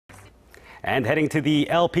And heading to the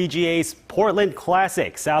LPGA's Portland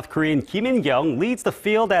Classic, South Korean Kim In-kyung leads the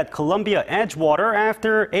field at Columbia Edgewater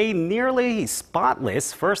after a nearly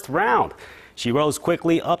spotless first round. She rose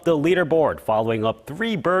quickly up the leaderboard, following up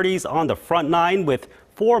 3 birdies on the front 9 with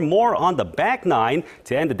 4 more on the back 9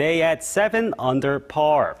 to end the day at 7 under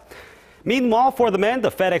par. Meanwhile, for the men,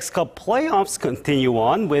 the FedEx Cup Playoffs continue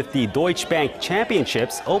on with the Deutsche Bank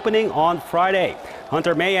Championships opening on Friday.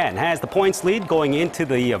 Hunter Mahan has the points lead going into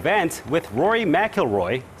the event with Rory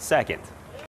McIlroy second.